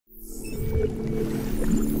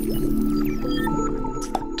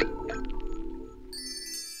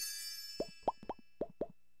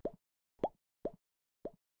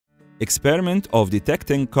experiment of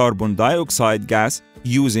detecting carbon dioxide gas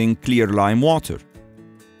using clear lime water.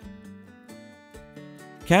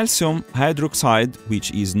 Calcium hydroxide,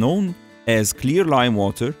 which is known as clear lime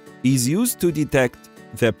water, is used to detect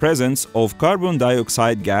the presence of carbon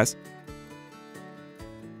dioxide gas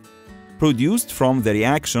produced from the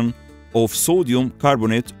reaction of sodium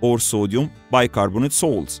carbonate or sodium bicarbonate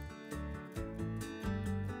salts.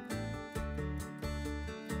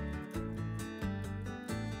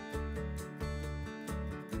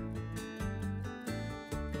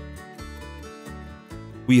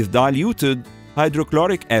 With diluted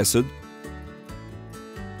hydrochloric acid,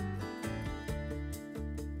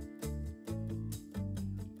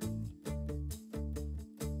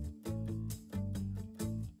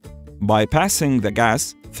 by passing the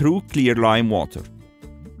gas through clear lime water.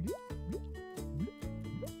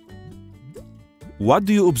 What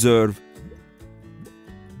do you observe?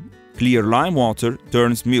 Clear lime water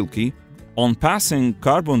turns milky on passing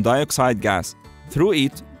carbon dioxide gas through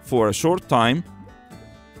it for a short time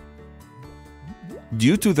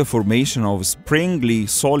due to the formation of springly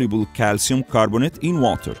soluble calcium carbonate in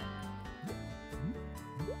water.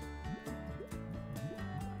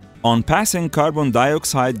 On passing carbon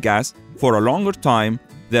dioxide gas for a longer time,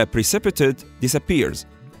 the precipitate disappears,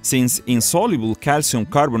 since insoluble calcium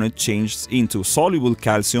carbonate changes into soluble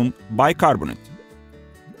calcium bicarbonate.